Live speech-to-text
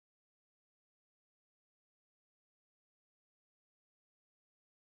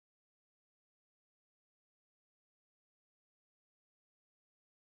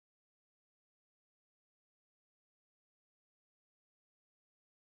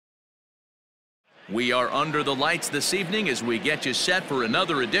We are under the lights this evening as we get you set for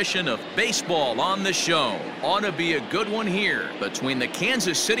another edition of Baseball on the Show. Ought to be a good one here between the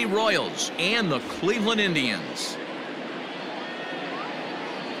Kansas City Royals and the Cleveland Indians.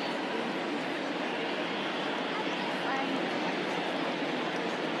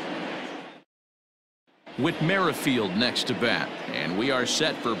 Whit Merrifield next to bat, and we are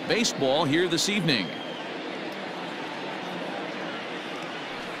set for baseball here this evening.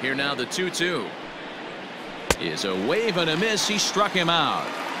 Here now the 2-2. Is a wave and a miss. He struck him out.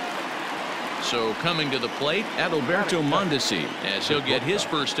 So coming to the plate, Adalberto Mondesi, as he'll get his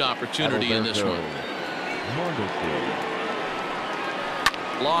first opportunity in this one.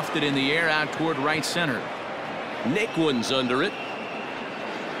 Lofted in the air out toward right center. Naquin's under it.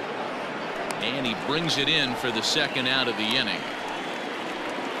 And he brings it in for the second out of the inning.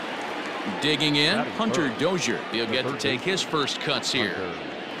 Digging in, Hunter Dozier. He'll get to take his first cuts here.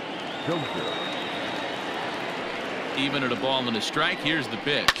 Even at a ball and a strike, here's the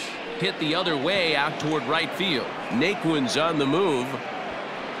pitch. Hit the other way out toward right field. Naquin's on the move.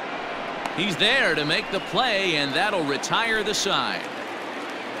 He's there to make the play, and that'll retire the side.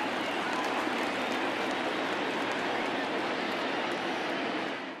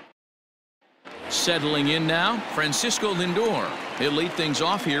 Settling in now, Francisco Lindor. He'll lead things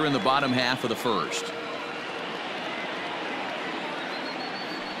off here in the bottom half of the first.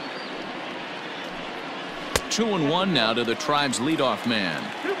 Two and one now to the Tribe's leadoff man.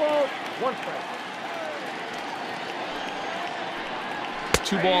 2 balls, 1 strike.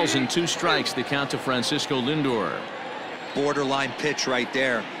 2 balls and 2 strikes to count to Francisco Lindor. Borderline pitch right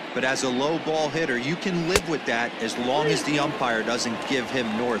there. But as a low ball hitter, you can live with that as long as the umpire doesn't give him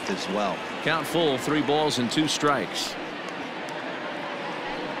north as well. Count full, 3 balls and 2 strikes.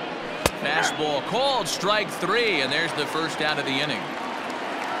 Fastball called, strike 3, and there's the first out of the inning.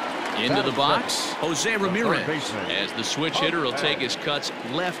 Into the box, Jose Ramirez, as the switch hitter will take his cuts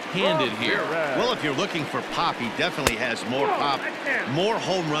left-handed here. Well, if you're looking for pop, he definitely has more pop, more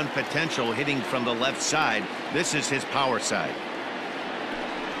home run potential hitting from the left side. This is his power side.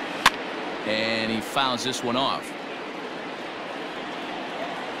 And he fouls this one off.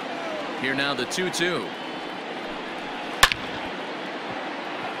 Here now the 2-2.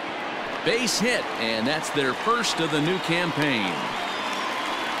 Base hit, and that's their first of the new campaign.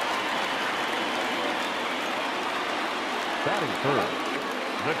 Batting first,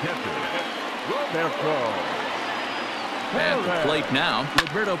 the catcher, Roberto. At the plate now,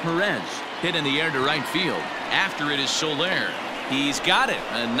 Roberto Perez. Hit in the air to right field. After it is Soler. He's got it.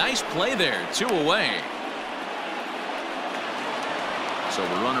 A nice play there. 2 away. So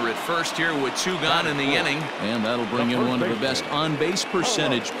the runner at first here with 2 gone in the inning. And that'll bring in one of the best on-base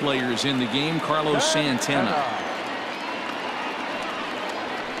percentage players in the game, Carlos Santana.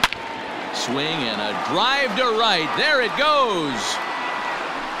 Swing and a drive to right. There it goes.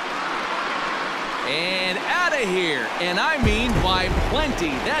 And out of here. And I mean by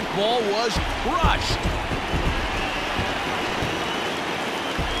plenty. That ball was crushed.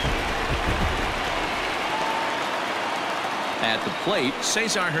 At the plate,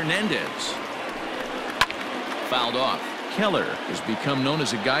 Cesar Hernandez. Fouled off. Keller has become known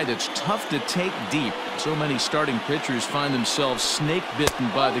as a guy that's tough to take deep. So many starting pitchers find themselves snake bitten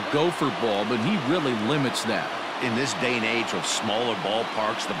by the gopher ball, but he really limits that. In this day and age of smaller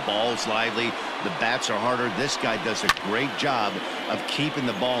ballparks, the ball's lively, the bats are harder. This guy does a great job of keeping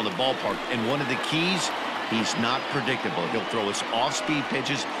the ball in the ballpark. And one of the keys, he's not predictable. He'll throw his off-speed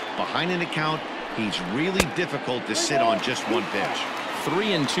pitches behind an account. He's really difficult to sit on just one pitch.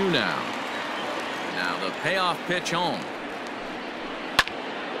 3-2 now. Now the payoff pitch home.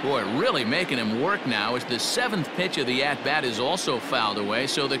 Boy, really making him work now as the 7th pitch of the at-bat is also fouled away,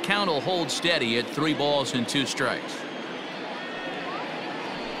 so the count will hold steady at 3 balls and 2 strikes.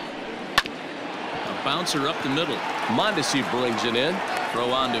 A bouncer up the middle. Mondesi brings it in.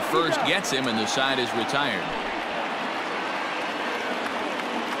 Throw on to first gets him, and the side is retired.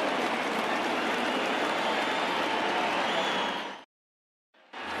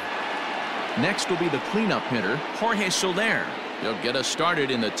 Next will be the cleanup hitter, Jorge Soler. He'll get us started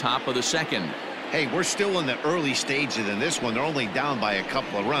in the top of the 2nd. Hey, we're still in the early stages in this one. They're only down by a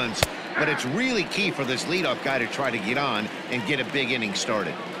couple of runs, but it's really key for this leadoff guy to try to get on and get a big inning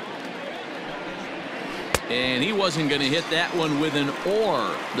started. And he wasn't going to hit that one with an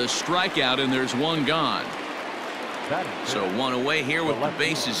or. The strikeout, and there's 1 gone. So 1 away here with the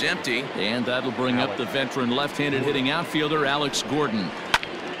bases empty, and that'll bring up the veteran left-handed hitting outfielder Alex Gordon.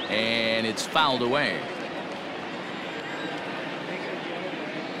 And it's fouled away.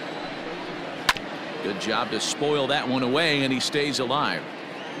 Good job to spoil that one away, and he stays alive.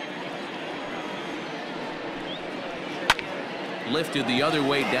 lifted the other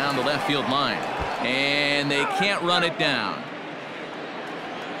way down the left field line. And they can't run it down.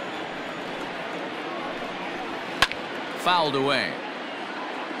 Fouled away.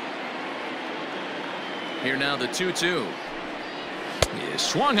 Here now the 2-2. He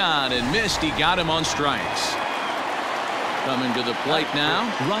swung on and missed. He got him on strikes. Coming to the plate now,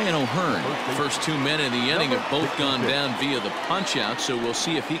 Ryan O'Hearn. First 2 men in the inning have both gone down via the punch-out, so we'll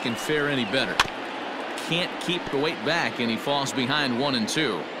see if he can fare any better. Can't keep the weight back, and he falls behind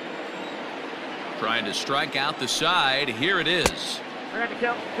 1-2. Trying to strike out the side. Here it is.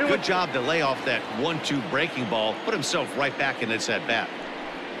 Good job to lay off that 1-2 breaking ball. Put himself right back in this at bat.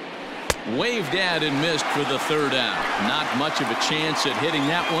 Waved at and missed for the third out. Not much of a chance at hitting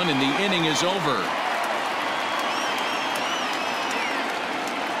that one, and the inning is over.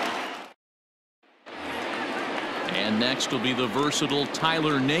 And next will be the versatile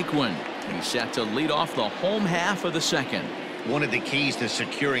Tyler Naquin. He's set to lead off the home half of the second. One of the keys to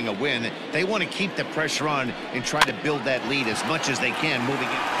securing a win, they want to keep the pressure on and try to build that lead as much as they can moving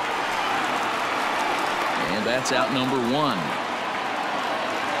in. And that's out number 1.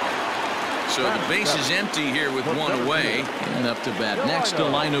 So the base is empty here with 1 away. And up to bat next to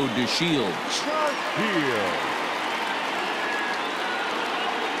Lino DeShields.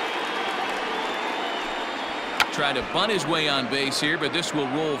 Try to bunt his way on base here, but this will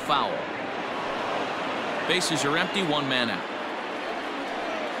roll foul. Bases are empty, 1 man out.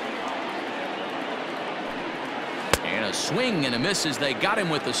 And a swing and a miss as they got him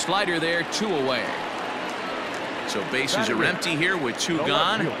with the slider there. 2 away. So bases are empty here with 2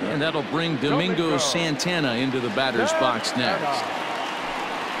 gone, and that'll bring Domingo Santana into the batter's box next.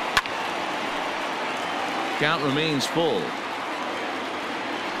 Count remains full.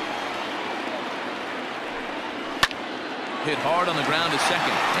 Hit hard on the ground to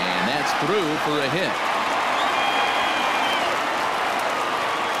second, and that's through for a hit.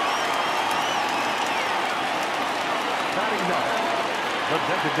 The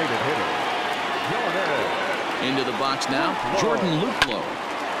designated hitter, into the box now, Jordan Luplow.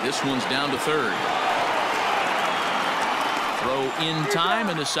 This one's down to third. Throw in time,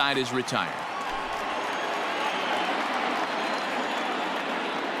 and the side is retired.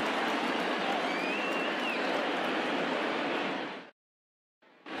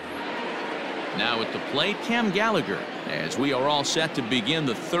 Now at the plate, Cam Gallagher, as we are all set to begin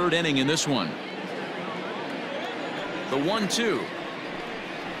the 3rd inning in this one. The 1-2.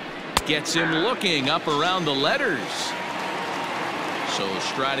 Gets him looking up around the letters. So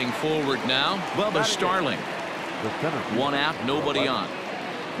striding forward now, Bubba Starling. 1 out, nobody on.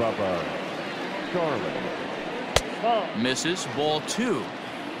 Bubba Starling. Misses, ball 2.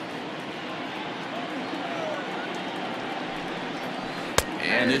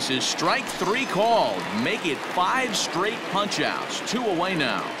 And this is strike 3 called. Make it 5 straight punch-outs. 2 away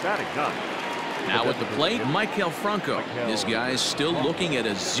now. Now at the plate, Michael Franco. His guy's still looking at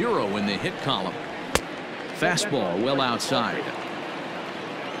a 0 in the hit column. Fastball well outside.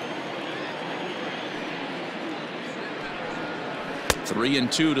 Three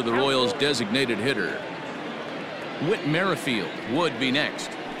and 2 to the Royals' designated hitter. Whit Merrifield would be next.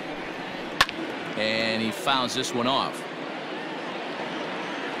 And he fouls this one off.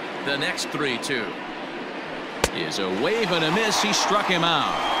 The next 3-2 is a wave and a miss. He struck him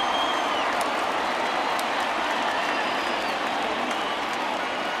out.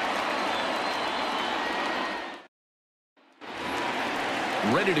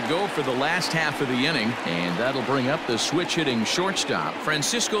 Ready to go for the last half of the inning, and that'll bring up the switch hitting shortstop,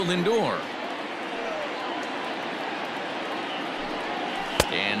 Francisco Lindor.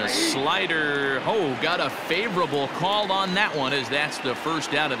 And a slider. Oh, got a favorable call on that one, as that's the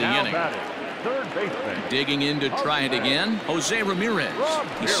first out of the inning. Third baseman. Digging in to try it again, Jose Ramirez.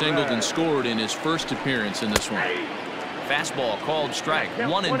 He singled and scored in his first appearance in this one. Fastball called strike,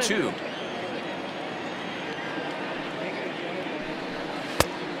 1-2.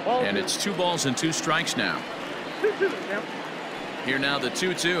 And it's 2 balls and 2 strikes now. Here now the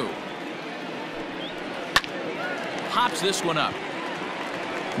 2-2. Pops this one up.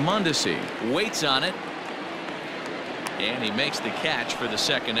 Mondesi waits on it. And he makes the catch for the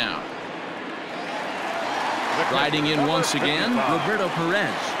second out. Riding in once again, Roberto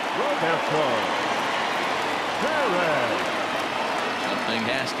Perez. Something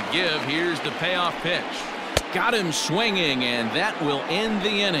has to give. Here's the payoff pitch. Got him swinging, and that will end the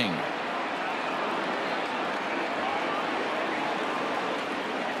inning.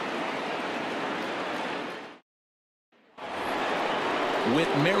 Whit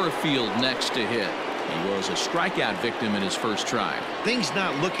Merrifield next to hit. He was a strikeout victim in his first try. Things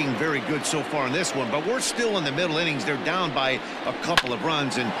not looking very good so far in this one, but we're still in the middle innings. They're down by a couple of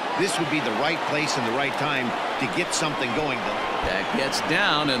runs, and this would be the right place and the right time to get something going. That gets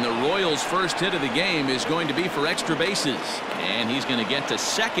down, and the Royals' first hit of the game is going to be for extra bases. And he's going to get to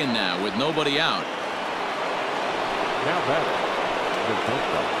second now with nobody out. Now batting, the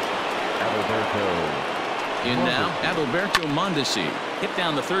shortstop, Adalberto. In now, Adalberto Mondesi hit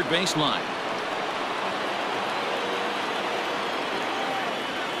down the third baseline.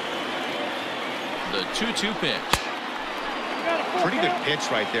 The 2-2 pitch. Pretty good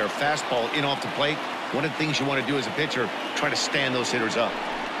pitch right there. Fastball in off the plate. One of the things you want to do as a pitcher, try to stand those hitters up.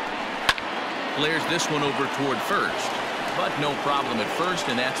 Flares this one over toward first, but no problem at first,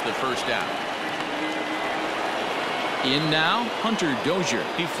 and that's the first out. In now, Hunter Dozier.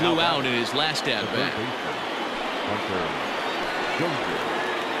 He flew out in his last at bat. Hunter Dozier.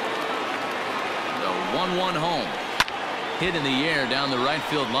 The 1-1 home. Hit in the air down the right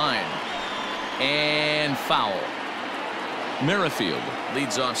field line. And foul. Merrifield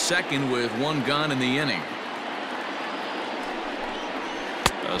leads off second with one gone in the inning.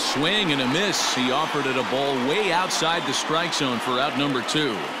 A swing and a miss. He offered it a ball way outside the strike zone for out number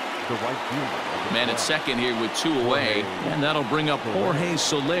 2. Man at second here with 2 away, and that'll bring up Jorge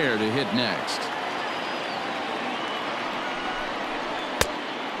Soler to hit next.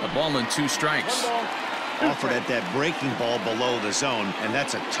 A ball and 2 strikes. Offered at that breaking ball below the zone, and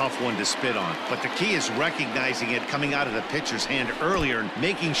that's a tough one to spit on. But the key is recognizing it coming out of the pitcher's hand earlier and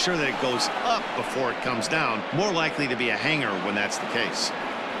making sure that it goes up before it comes down. More likely to be a hanger when that's the case.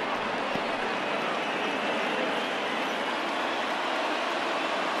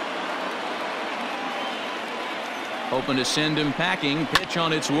 Hoping to send him packing. Pitch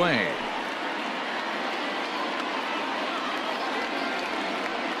on its way.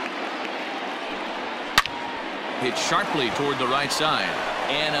 Hit sharply toward the right side.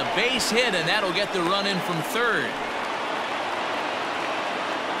 And a base hit, and that'll get the run in from third.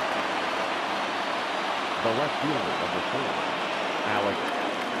 The left fielder, number 4, Alex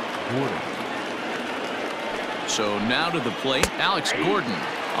Gordon. So now to the plate, Alex Gordon.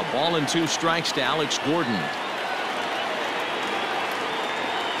 A ball and 2 strikes to Alex Gordon.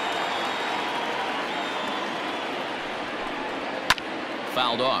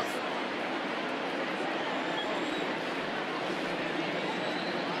 Fouled off.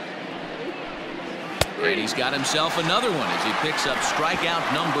 And he's got himself another one as he picks up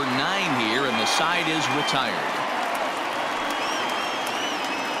strikeout number 9 here, and the side is retired.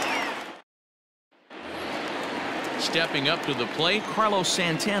 Stepping up to the plate, Carlos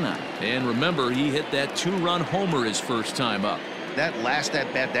Santana. And remember, he hit that 2-run homer his first time up. That last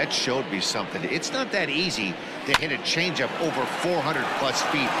at bat, that showed me something. It's not that easy to hit a changeup over 400+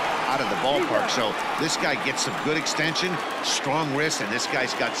 feet out of the ballpark. So this guy gets some good extension, strong wrist, and this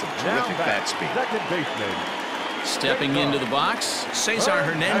guy's got some terrific bat speed. Second baseman. Stepping into the box, Cesar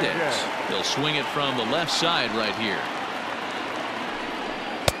Hernandez. He'll swing it from the left side right here.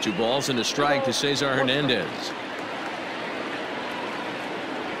 2 balls and a strike to Cesar Hernandez.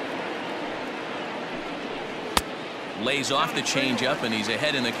 Lays off the changeup, and he's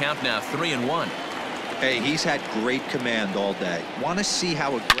ahead in the count now, 3-1. Hey, he's had great command all day. Want to see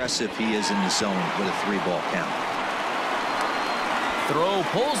how aggressive he is in the zone with a 3-ball count. Throw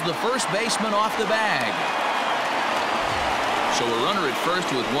pulls the first baseman off the bag. So a runner at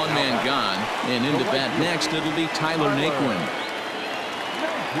first with 1 man gone, and into bat next it'll be Tyler Naquin.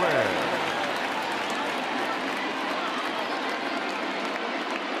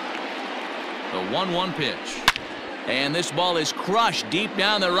 The 1-1 pitch. And this ball is crushed deep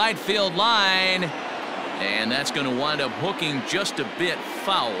down the right field line. And that's going to wind up hooking just a bit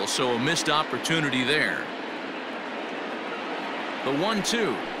foul, so a missed opportunity there. The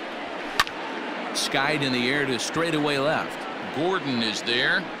 1-2. Skied in the air to straightaway left. Gordon is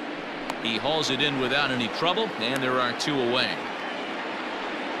there. He hauls it in without any trouble, and there are 2 away.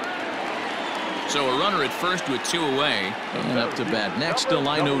 So a runner at first with 2 away, and up to bat next,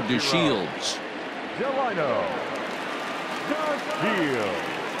 Delino DeShields. Delino DeShields.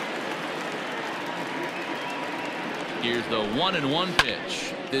 Here's the 1-1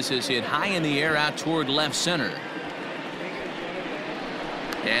 pitch. This is hit high in the air out toward left center.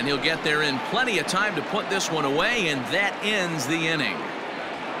 And he'll get there in plenty of time to put this one away, and that ends the inning.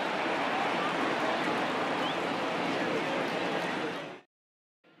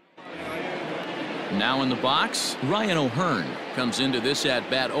 Now in the box, Ryan O'Hearn comes into this at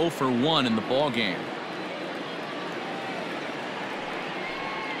bat 0 for 1 in the ball game.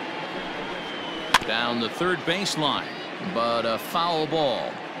 Down the third baseline, but a foul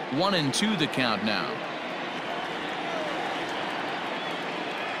ball. 1-2 the count now.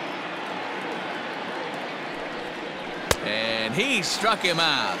 And he struck him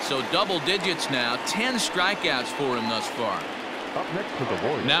out. So double digits now. 10 strikeouts for him thus far. Up next to the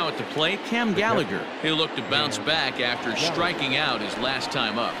Warriors. Now at the plate, Cam Gallagher. He'll look to bounce back after striking out his last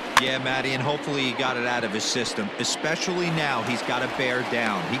time up. Yeah, Matty, and hopefully he got it out of his system. Especially now, he's got to bear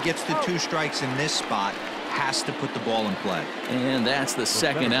down. He gets the 2 strikes in this spot, has to put the ball in play. And that's the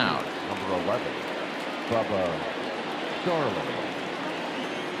second out. Number 11, Bubba Starling.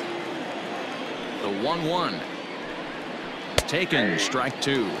 The 1-1. Taken, strike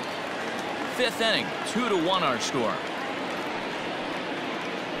 2. 5th inning, 2-1 our score.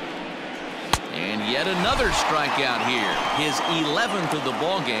 And yet another strikeout here. His 11th of the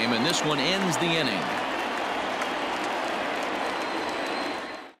ball game, and this one ends the inning.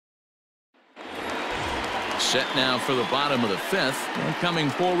 Set now for the bottom of the 5th, and coming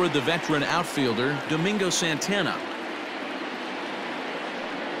forward the veteran outfielder Domingo Santana.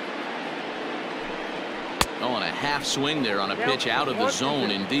 Oh, and a half swing there on a pitch out of the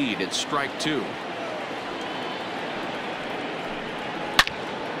zone. Indeed, it's strike 2.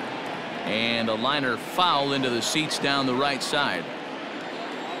 And a liner foul into the seats down the right side.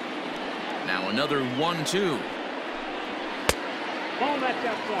 Now another 1-2. Ball that's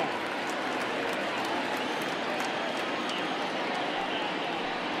outside.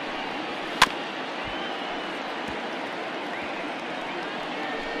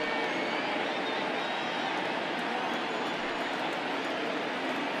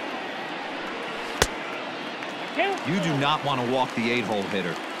 You do not want to walk the 8-hole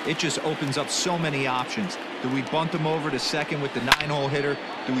hitter. It just opens up so many options. Do we bunt him over to second with the 9-hole hitter?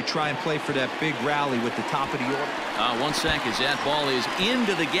 Do we try and play for that big rally with the top of the order? 1 sec as that ball is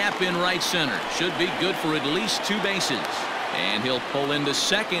into the gap in right center. Should be good for at least 2 bases. And he'll pull into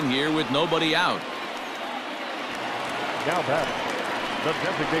second here with nobody out. Now batting, the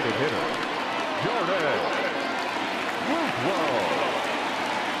designated hitter, Jordan Luplow.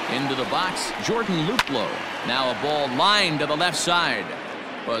 Into the box, Jordan Luplow. Now a ball lined to the left side.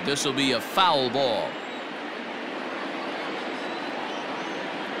 But this will be a foul ball.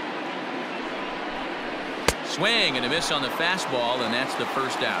 Swing and a miss on the fastball, and that's the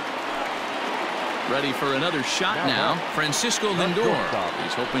first out. Ready for another shot now. Francisco Lindor.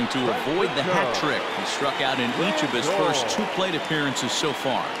 He's hoping to avoid the hat trick. He struck out in each of his first 2 plate appearances so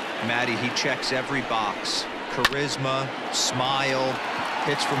far. Matty, he checks every box. Charisma, smile,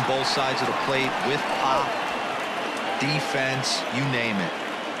 hits from both sides of the plate with pop, defense, you name it.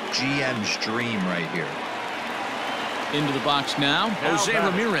 GM's dream right here. Into the box now, Jose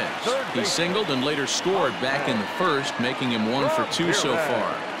Ramirez. He singled and later scored back in the first, making him 1 for 2 so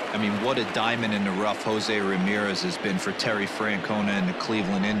far. I mean, what a diamond in the rough Jose Ramirez has been for Terry Francona and the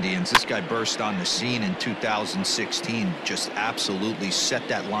Cleveland Indians. This guy burst on the scene in 2016, just absolutely set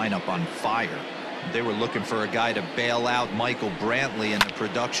that lineup on fire. They were looking for a guy to bail out Michael Brantley and the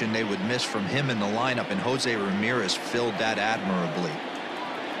production they would miss from him in the lineup, and Jose Ramirez filled that admirably.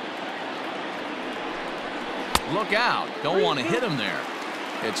 Look out. Don't want to hit him there.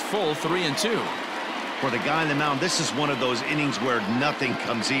 It's full 3-2. For the guy on the mound, this is one of those innings where nothing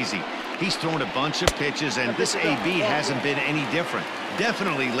comes easy. He's thrown a bunch of pitches, and this AB hasn't been any different.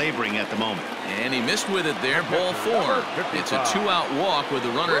 Definitely laboring at the moment. And he missed with it there, ball 4. It's a 2-out walk with the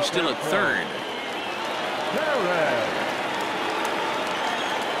runner still at third.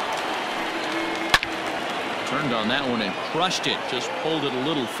 Turned on that one and crushed it. Just pulled it a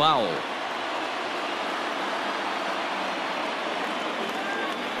little foul.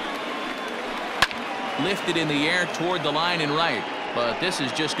 Lifted in the air toward the line and right. But this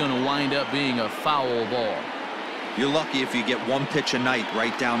is just going to wind up being a foul ball. You're lucky if you get 1 pitch a night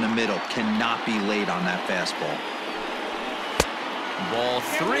right down the middle. Cannot be late on that fastball. Ball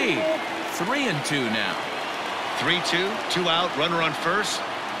 3. 3-2 now. 3-2, 2 out, runner on first.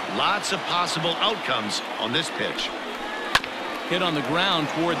 Lots of possible outcomes on this pitch. Hit on the ground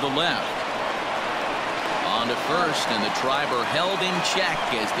toward the left. On to first, and the Triber held in check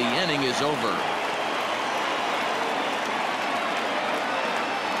as the inning is over.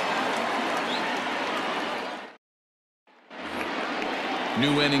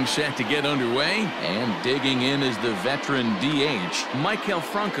 New inning set to get underway, and digging in is the veteran DH, Maikel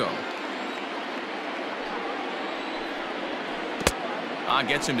Franco.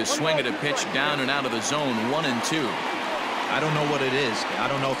 Gets him to swing at a pitch down and out of the zone, 1-2. I don't know what it is. I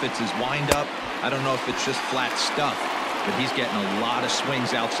don't know if it's his windup. I don't know if it's just flat stuff. But he's getting a lot of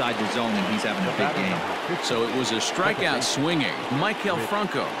swings outside the zone, and he's having a big game. So it was a strikeout swinging. Maikel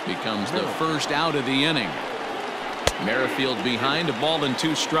Franco becomes the first out of the inning. Merrifield behind, a ball and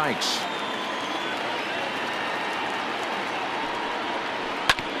 2 strikes.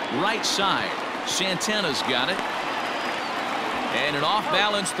 Right side. Santana's got it. And an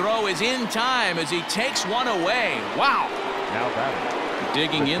off-balance throw is in time as he takes one away. Wow. Now batting.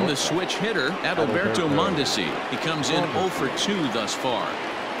 Digging in the switch hitter, Adalberto Mondesi. He comes in 0 for 2 thus far.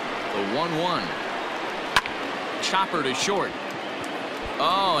 The 1-1. Chopper to short.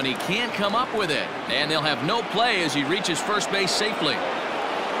 Oh, and he can't come up with it. And they'll have no play as he reaches first base safely.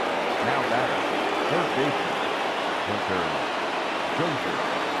 Now batting. Third baseman. Hunter Dozier.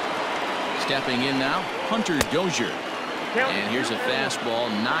 Stepping in now, Hunter Dozier. And here's a fastball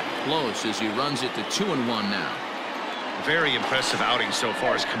not close as he runs it to 2-1 now. Very impressive outing so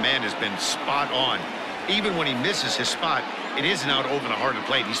far. His command has been spot on. Even when he misses his spot, it isn't out over the heart of the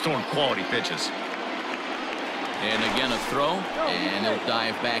plate. He's throwing quality pitches. And again a throw, and he'll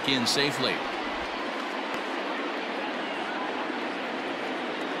dive back in safely.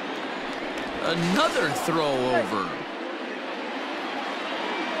 Another throw over.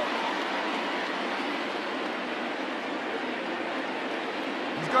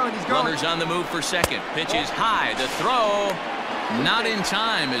 He's going. Runners on the move for second. Pitch is high. The throw not in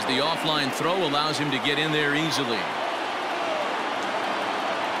time as the offline throw allows him to get in there easily.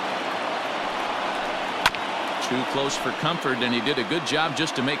 Too close for comfort, and he did a good job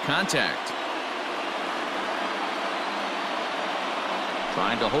just to make contact.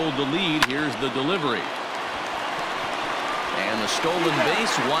 Trying to hold the lead. Here's the delivery. And the stolen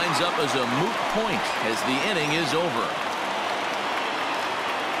base winds up as a moot point as the inning is over.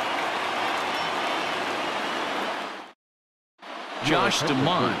 Josh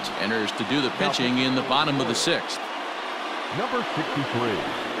DeMont enters to do the pitching in the bottom of the 6th. Number 63.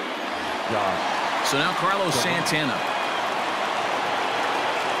 Josh. So now Carlos Santana.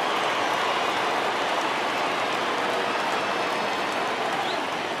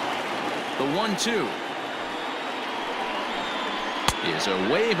 The 1-2 is a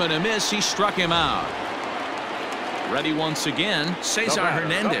wave and a miss. He struck him out. Ready once again, Cesar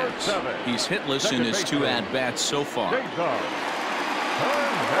Hernandez. He's hitless in his 2 at-bats so far.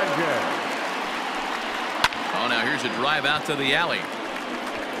 Oh, now here's a drive out to the alley.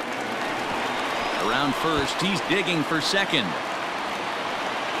 Around first, he's digging for second.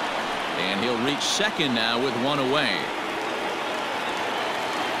 And he'll reach second now with 1 away.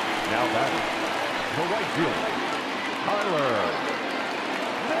 Now batting. The right fielder, Tyler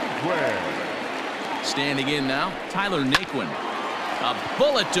Naquin. Standing in now, Tyler Naquin. A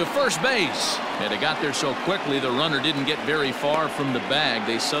bullet to first base. And it got there so quickly the runner didn't get very far from the bag.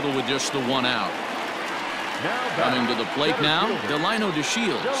 They settled with just the 1 out. Coming to the plate now, Delino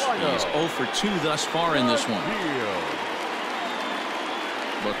DeShields. He's 0 for 2 thus far in this one.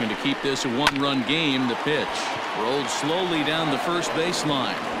 Looking to keep this a 1-run game. The pitch rolled slowly down the first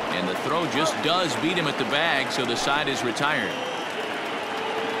baseline. And the throw just does beat him at the bag, so the side is retired.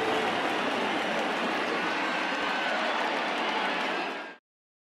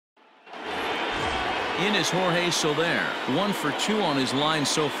 In is Jorge Soler. 1 for 2 on his line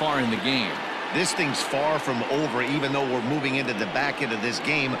so far in the game. This thing's far from over, even though we're moving into the back end of this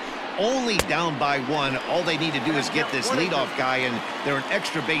game. Only down by 1. All they need to do is get this leadoff guy, and they're an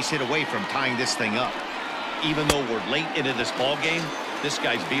extra base hit away from tying this thing up. Even though we're late into this ball game, this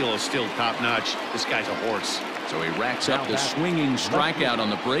guy's velo is still top-notch. This guy's a horse. So he racks up the swinging strikeout on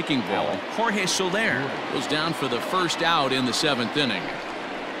the breaking ball. Jorge Soler goes down for the first out in the 7th inning.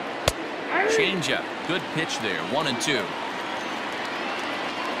 Changeup. Good pitch there. 1-2.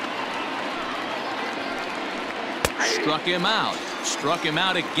 Struck him out. Struck him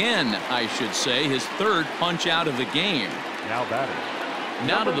out again, I should say. His 3rd punch out of the game. Now batting.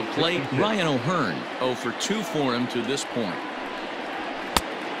 Now to the plate, Ryan O'Hearn. 0 for 2 for him to this point.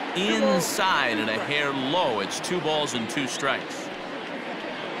 Inside and a hair low. It's 2 balls and 2 strikes.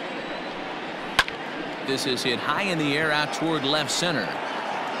 This is hit high in the air out toward left center.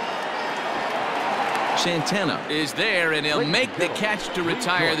 Santana is there, and he'll make the catch to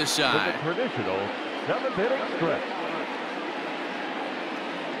retire the side. Traditional 7th inning stretch.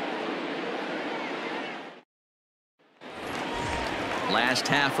 Last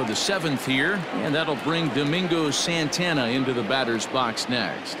half of the 7th here, and that'll bring Domingo Santana into the batter's box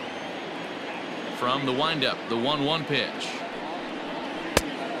next. From the windup, the 1-1 pitch.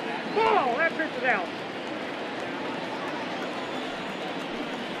 Whoa, that pitch is out.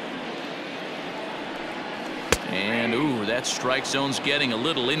 And ooh, that strike zone's getting a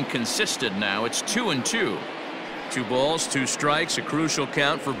little inconsistent now. It's 2-2. 2 balls, 2 strikes, a crucial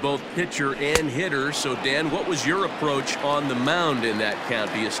count for both pitcher and hitter. So, Dan, what was your approach on the mound in that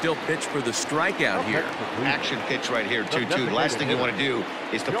count? Do you still pitch for the strikeout here? Action pitch right here, 2-2. The last thing you want to do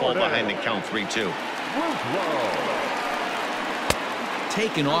is to fall behind and count 3-2.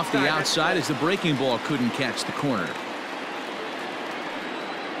 Taken off the outside as the breaking ball couldn't catch the corner.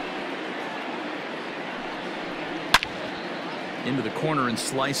 Into the corner and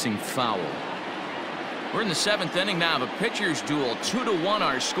slicing foul. We're in the 7th inning now of a pitcher's duel. 2-1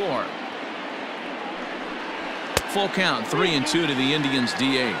 our score. Full count, 3-2 to the Indians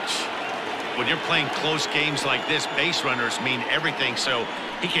DH. When you're playing close games like this, base runners mean everything, so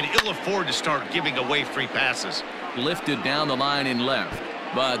he can ill afford to start giving away free passes. Lifted down the line in left,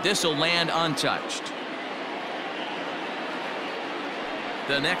 but this will land untouched.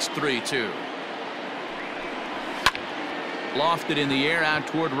 The next 3-2. Lofted in the air out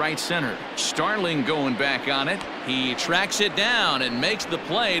toward right center. Starling going back on it. He tracks it down and makes the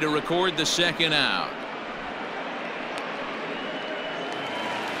play to record the 2nd out.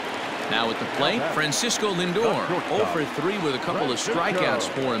 Now at the plate, Francisco Lindor. 0 for 3 with a couple of strikeouts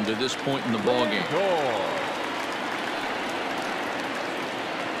for him to this point in the ballgame.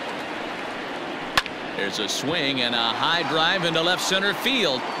 There's a swing and a high drive into left center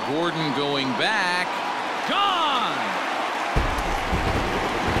field. Gordon going back. Gone!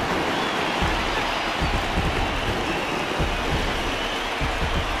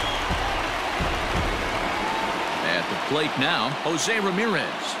 At the plate now, Jose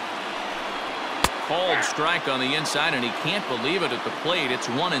Ramirez. Called strike on the inside, and he can't believe it at the plate. It's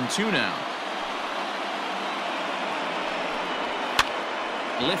 1-2 now.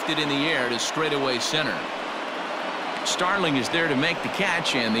 Lifted in the air to straightaway center. Starling is there to make the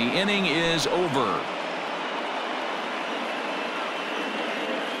catch, and the inning is over.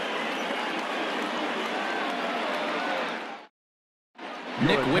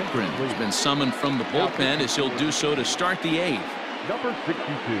 Nick Whitgren has been summoned from the bullpen as he'll do so to start the 8th. Number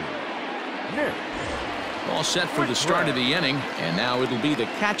 62, Nick. All set for the start of the inning, and now it'll be the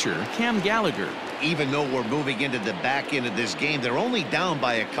catcher, Cam Gallagher. Even though we're moving into the back end of this game, they're only down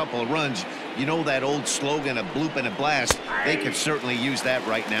by a couple of runs. You know that old slogan, a bloop and a blast? They could certainly use that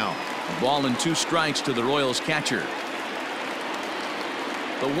right now. A ball and 2 strikes to the Royals catcher.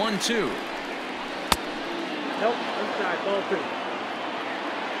 The 1-2. Nope, inside, ball 3.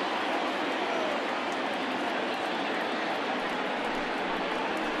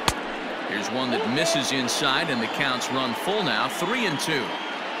 Here's one that misses inside, and the count's run full now. 3-2.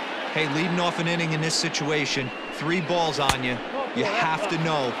 Hey, leading off an inning in this situation, 3 balls on you. You have to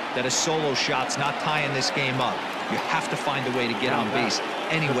know that a solo shot's not tying this game up. You have to find a way to get on base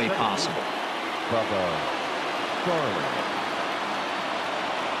any way possible.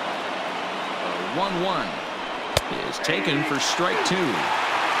 1-1 is taken for strike 2.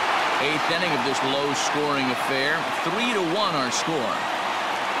 8th inning of this low-scoring affair. 3-1 our score.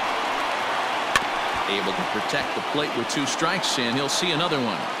 Able to protect the plate with 2 strikes, and he'll see another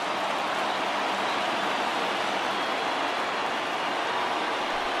one.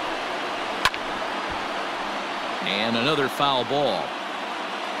 And another foul ball.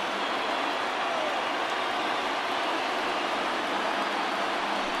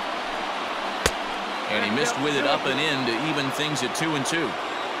 And he missed with it up and in to even things at 2-2.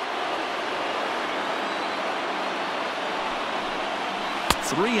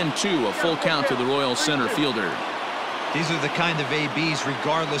 Three and 2, a full count to the Royal center fielder. These are the kind of ABs,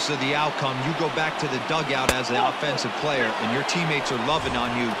 regardless of the outcome. You go back to the dugout as an offensive player, and your teammates are loving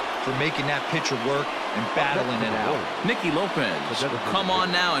on you for making that pitcher work and battling it out. Nicky Lopez will come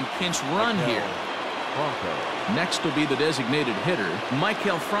on now and pinch run here. Next will be the designated hitter,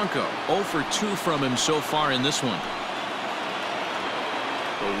 Maikel Franco. 0 for 2 from him so far in this one.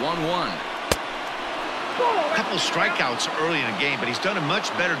 The 1-1. A couple strikeouts early in the game, but he's done a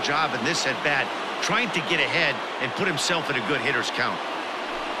much better job in this at-bat, trying to get ahead and put himself in a good hitter's count.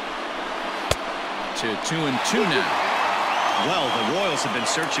 To 2-2 now. Well, the Royals have been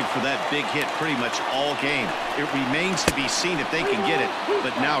searching for that big hit pretty much all game. It remains to be seen if they can get it,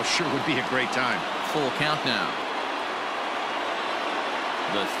 but now sure would be a great time. Full count now.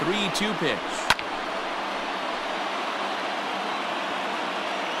 The 3-2 pitch.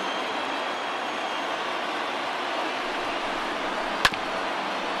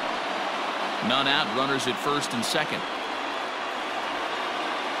 None out, runners at first and second.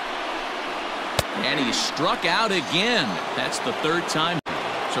 And he struck out again. That's the 3rd time.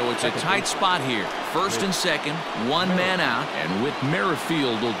 So it's a tight spot here. First and second, 1 man out, and Whit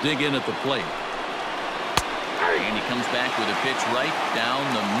Merrifield will dig in at the plate. And he comes back with a pitch right down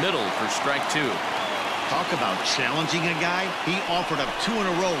the middle for strike 2. Talk about challenging a guy. He offered up 2 in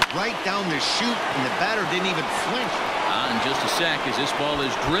a row right down the chute, and the batter didn't even flinch. In just a sec, as this ball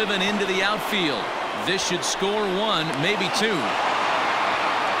is driven into the outfield. This should score 1, maybe 2.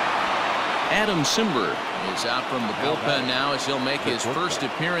 Adam Simber is out from the bullpen now as he'll make his first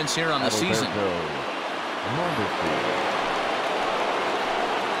appearance here on the season.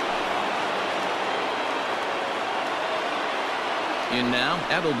 In now,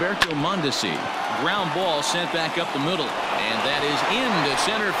 Adalberto Mondesi. Ground ball sent back up the middle. And that is into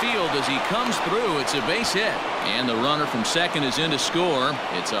center field as he comes through. It's a base hit. And the runner from second is in to score.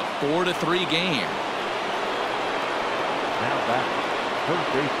 It's a 4-3 game. Now back.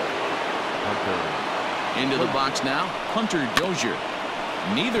 First baseman. Into the box now, Hunter Dozier.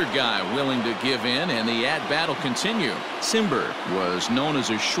 Neither guy willing to give in, and the at-bat will continue. Simber was known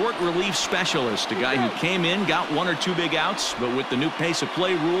as a short relief specialist, a guy who came in, got 1 or 2 big outs, but with the new pace of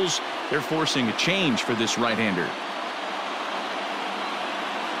play rules, they're forcing a change for this right-hander.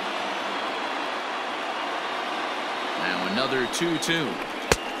 Now another 2-2.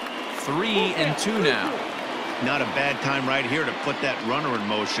 3-2 now. Not a bad time right here to put that runner in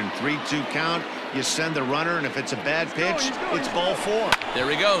motion. 3-2 count. You send the runner, and if it's a bad pitch, it's ball 4. There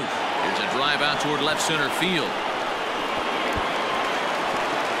he goes. Here's a drive out toward left center field.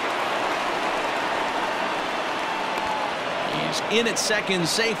 He's in at second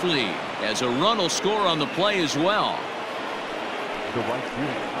safely as a run will score on the play as well. The right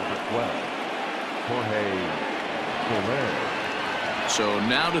fielder, number 12, Jorge Soler. So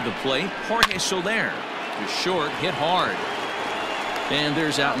now to the plate, Jorge Soler. To short, hit hard. And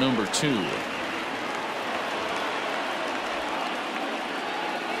there's out number 2.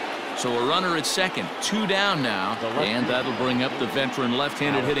 So a runner at second, 2 down now, and that'll bring up the veteran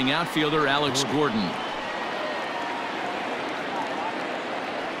left-handed hitting outfielder Alex Gordon.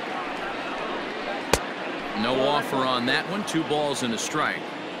 No offer on that one. 2 balls and a strike.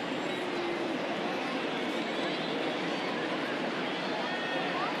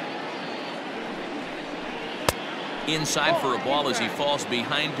 Inside for a ball as he falls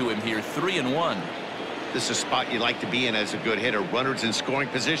behind to him here. 3-1. This is a spot you like to be in as a good hitter. Runners in scoring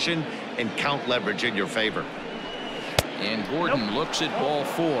position and count leverage in your favor. And Gordon looks at ball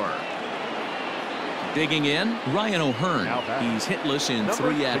 4. Digging in, Ryan O'Hearn. He's hitless in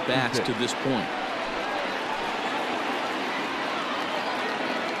 3 at-bats to this point.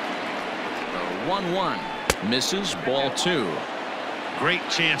 The 1-1 misses, ball 2. Great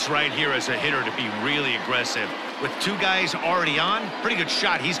chance right here as a hitter to be really aggressive. With 2 guys already on, pretty good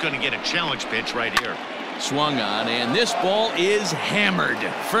shot. He's going to get a challenge pitch right here. Swung on, and this ball is hammered.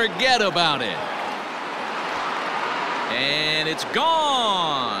 Forget about it. And it's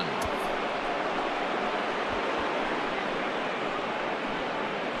gone.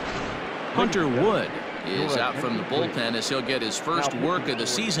 Hunter Wood is out from the bullpen as he'll get his first work of the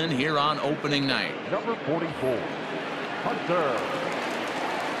season here on opening night. Number 44, Hunter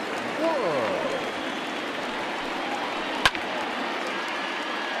Wood.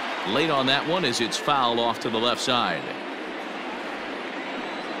 Late on that one as it's fouled off to the left side.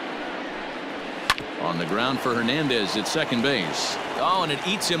 On the ground for Hernandez at second base. Oh, and it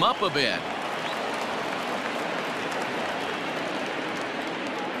eats him up a bit.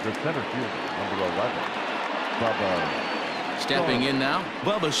 The center fielder, number 11, Bubba. Stepping in now,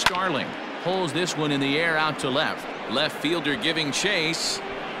 Bubba Starling pulls this one in the air out to left. Left fielder giving chase.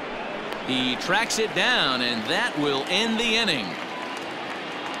 He tracks it down, and that will end the inning.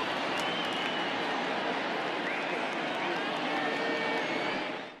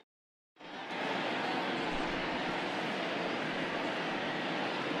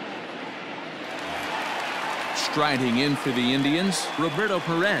 Striding in for the Indians, Roberto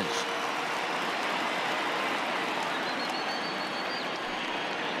Perez.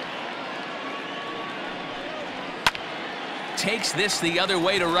 Takes this the other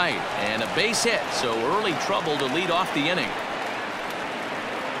way to right, and a base hit, so early trouble to lead off the inning.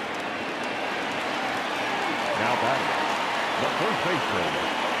 Now batting, the first baseman,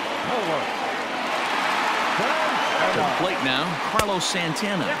 To the plate now, Carlos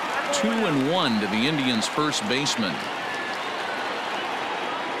Santana. 2-1 to the Indians' first baseman.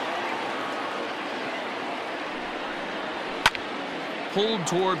 Pulled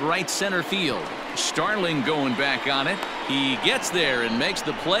toward right center field. Starling going back on it. He gets there and makes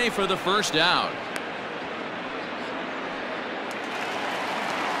the play for the first out.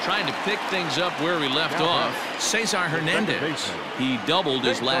 Trying to pick things up where we left off. Cesar Hernandez. He doubled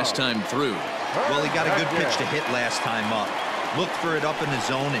his last time through. Well, he got a good pitch to hit last time up. Looked for it up in the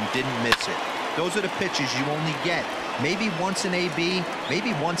zone and didn't miss it. Those are the pitches you only get maybe once an AB,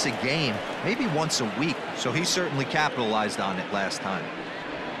 maybe once a game, maybe once a week. So he certainly capitalized on it last time.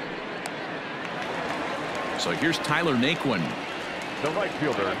 So here's Tyler Naquin. The right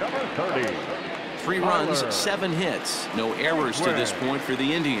fielder, number 30. 3 runs, 7 hits. No errors to this point for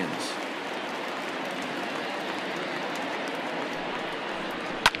the Indians.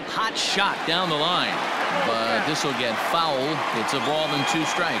 Hot shot down the line, but this will get fouled. It's a ball and 2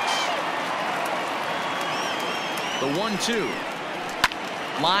 strikes. The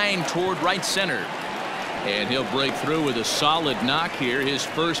 1-2. Line toward right center. And he'll break through with a solid knock here, his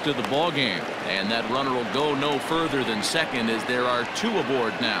first of the ball game. And that runner will go no further than second as there are 2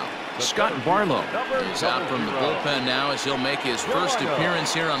 aboard now. Scott Barlow is out from the bullpen now as he'll make his first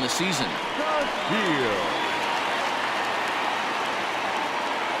appearance here on the season.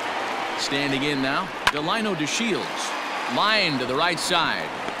 Standing in now, Delino DeShields. Line to the right side.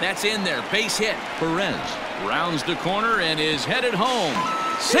 That's in there. Base hit. Perez rounds the corner and is headed home.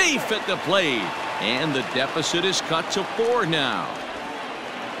 Safe at the plate. And the deficit is cut to 4 now.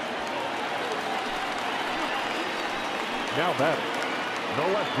 Now batting, the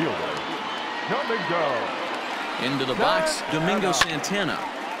left fielder, Domingo. Into the box, Domingo Santana.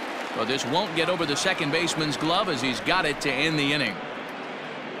 But this won't get over the second baseman's glove as he's got it to end the inning.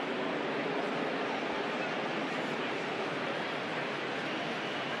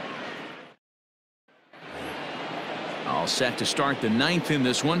 All set to start the 9th in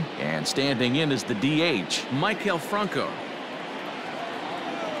this one, and standing in is the DH, Maikel Franco.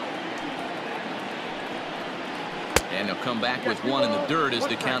 And he'll come back with 1 in the dirt as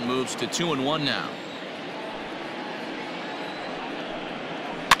the count moves to 2-1 now.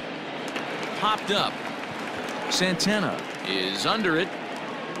 Popped up. Santana is under it.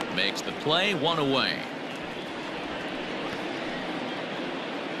 Makes the play, 1 away.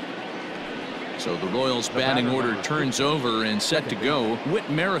 So the Royals batting order turns over and set to go. Whit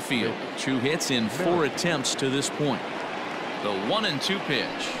Merrifield, 2 hits in 4 attempts to this point. The 1-2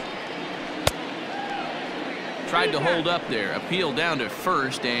 pitch. Tried to hold up there. Appeal down to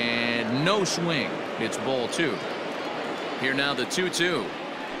first and no swing. It's ball 2. Here now the 2-2.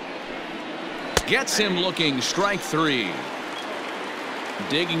 Gets him looking, strike 3.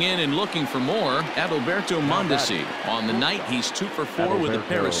 Digging in and looking for more, Adalberto Mondesi. On the night, he's 2 for 4 with a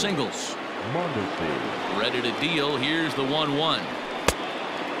pair of singles. Ready to deal. Here's the 1-1.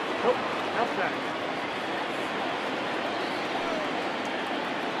 Outside.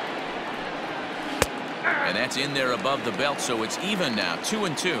 And that's in there above the belt, so it's even now,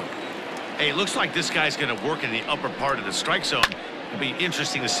 2-2. Hey, it looks like this guy's going to work in the upper part of the strike zone. It'll be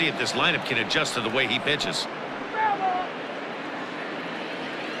interesting to see if this lineup can adjust to the way he pitches.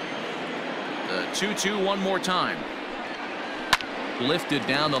 The 2-2 one more time. Lifted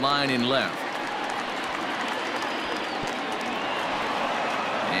down the line in left.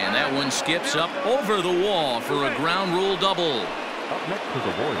 And that one skips up over the wall for a ground rule double. Up next to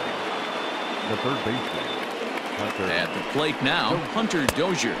the Royals, the third baseman, Hunter. At the plate now, Hunter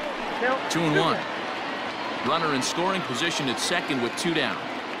Dozier. 2-1. Runner in scoring position at second with 2 down.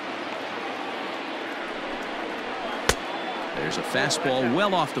 There's a fastball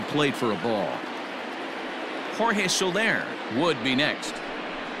well off the plate for a ball. Jorge Soler would be next.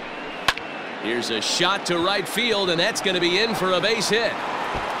 Here's a shot to right field, and that's going to be in for a base hit.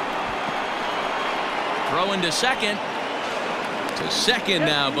 Throw into second. To second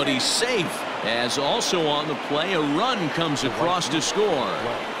now, but he's safe. As also on the play, a run comes across to score.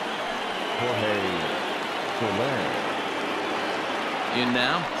 Jorge Soler. In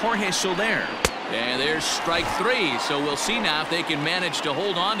now, Jorge Soler. And there's strike 3, so we'll see now if they can manage to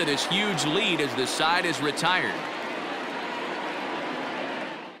hold on to this huge lead as the side is retired.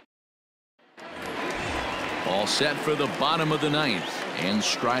 All set for the bottom of the 9th. And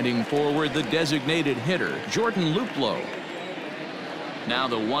striding forward, the designated hitter, Jordan Luplow. Now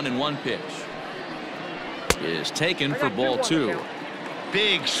the 1-1 pitch is taken for ball 2.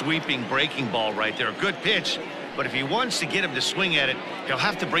 Big sweeping breaking ball right there. Good pitch. But if he wants to get him to swing at it, he'll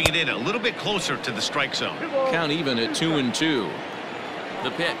have to bring it in a little bit closer to the strike zone. Count even at 2-2.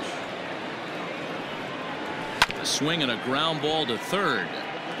 The pitch. A swing and a ground ball to third.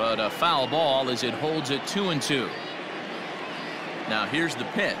 But a foul ball as it holds at 2-2. Now here's the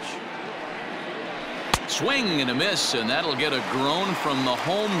pitch. Swing and a miss, and that'll get a groan from the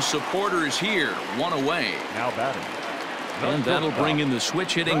home supporters here. 1 away. Now batting. And that'll bring in the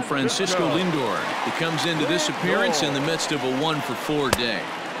switch hitting Francisco Lindor. He comes into this appearance in the midst of a 1-for-4 day.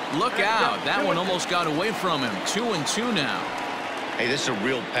 Look out. That one almost got away from him. 2-2 now. Hey, this is a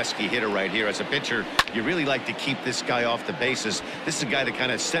real pesky hitter right here. As a pitcher, you really like to keep this guy off the bases. This is a guy that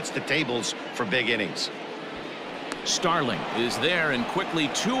kind of sets the tables for big innings. Starling is there, and quickly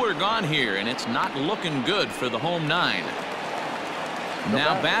 2 are gone here, and it's not looking good for the home 9.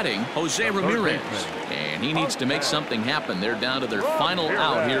 Now batting, Jose Ramirez, and he needs to make something happen. They're down to their final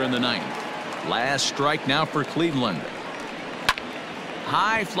out here in the 9th. Last strike now for Cleveland.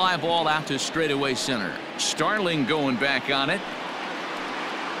 High fly ball out to straightaway center. Starling going back on it.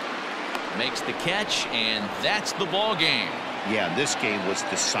 Makes the catch, and that's the ball game. Yeah, this game was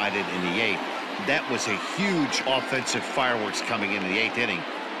decided in the 8th. That was a huge offensive fireworks coming into the 8th inning.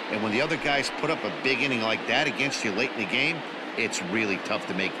 And when the other guys put up a big inning like that against you late in the game, it's really tough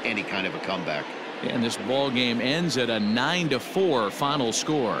to make any kind of a comeback. And this ball game ends at a 9-4 final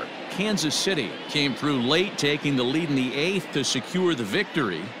score. Kansas City came through late, taking the lead in the 8th to secure the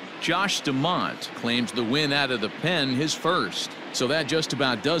victory. Josh DeMont claims the win out of the pen, his first. So that just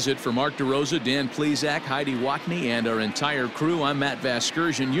about does it for Mark DeRosa, Dan Plesac, Heidi Watney, and our entire crew. I'm Matt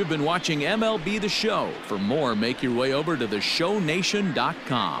Vasgersian. You've been watching MLB The Show. For more, make your way over to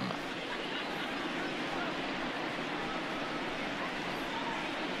theshownation.com.